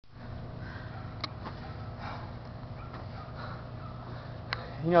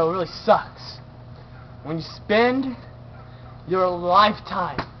You know, it really sucks when you spend your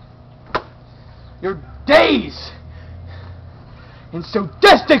lifetime, your days, in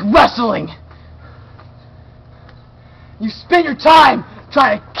sadistic wrestling. You spend your time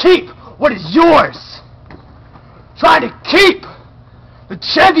trying to keep what is yours, trying to keep the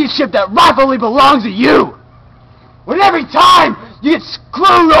championship that rightfully belongs to you. When every time you get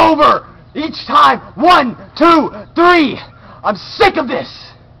screwed over, each time, 1, 2, 3, I'm sick of this.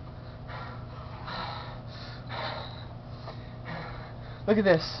 Look at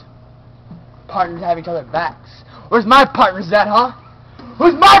this. Partners have each other's backs. Where's my partners at, huh?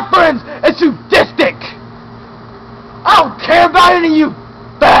 Who's my friends? It's sadistic. I don't care about any of you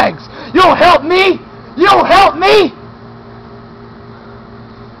bags. You don't help me. You don't help me.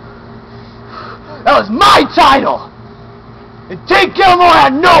 That was my title. And Ted Gilmore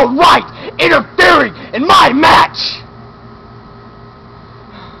had no right interfering in my match.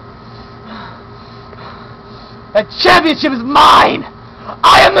 That championship is mine.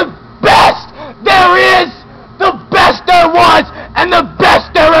 I am the best there is, the best there was, and the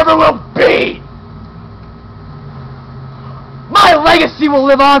best there ever will be. My legacy will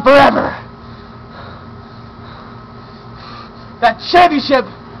live on forever. That championship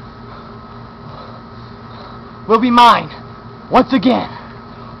will be mine. Once again.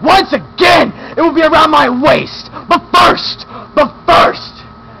 Once again, it will be around my waist. But first,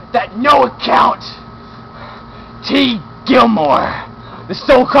 that no account T. Gilmore, the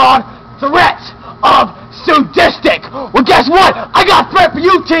so-called threat of sadistic. Well, guess what? I got a threat for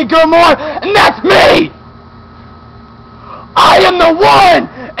you, T. Gilmore, and that's me. I am the one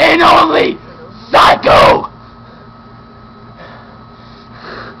and only Psycho.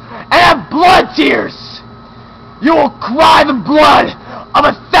 And have blood tears. You will cry the blood of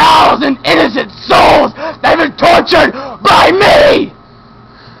 1,000 innocent souls that have been tortured by me.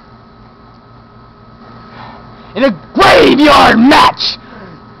 In a graveyard match,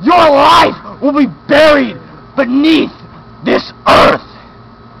 your life will be buried beneath this earth.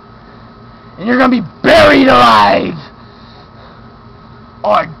 And you're going to be buried alive.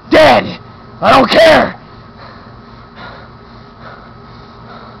 Or dead. I don't care.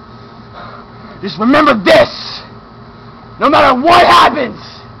 Just remember this. No matter what happens,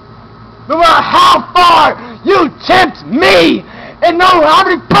 no matter how far you tempt me, and no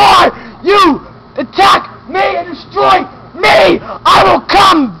matter how far you attack me and destroy me, I will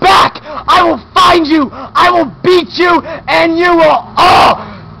come back. I will find you. I will beat you, and you will all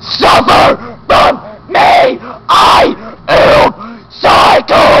suffer from me. I am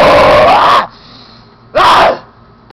Psycho.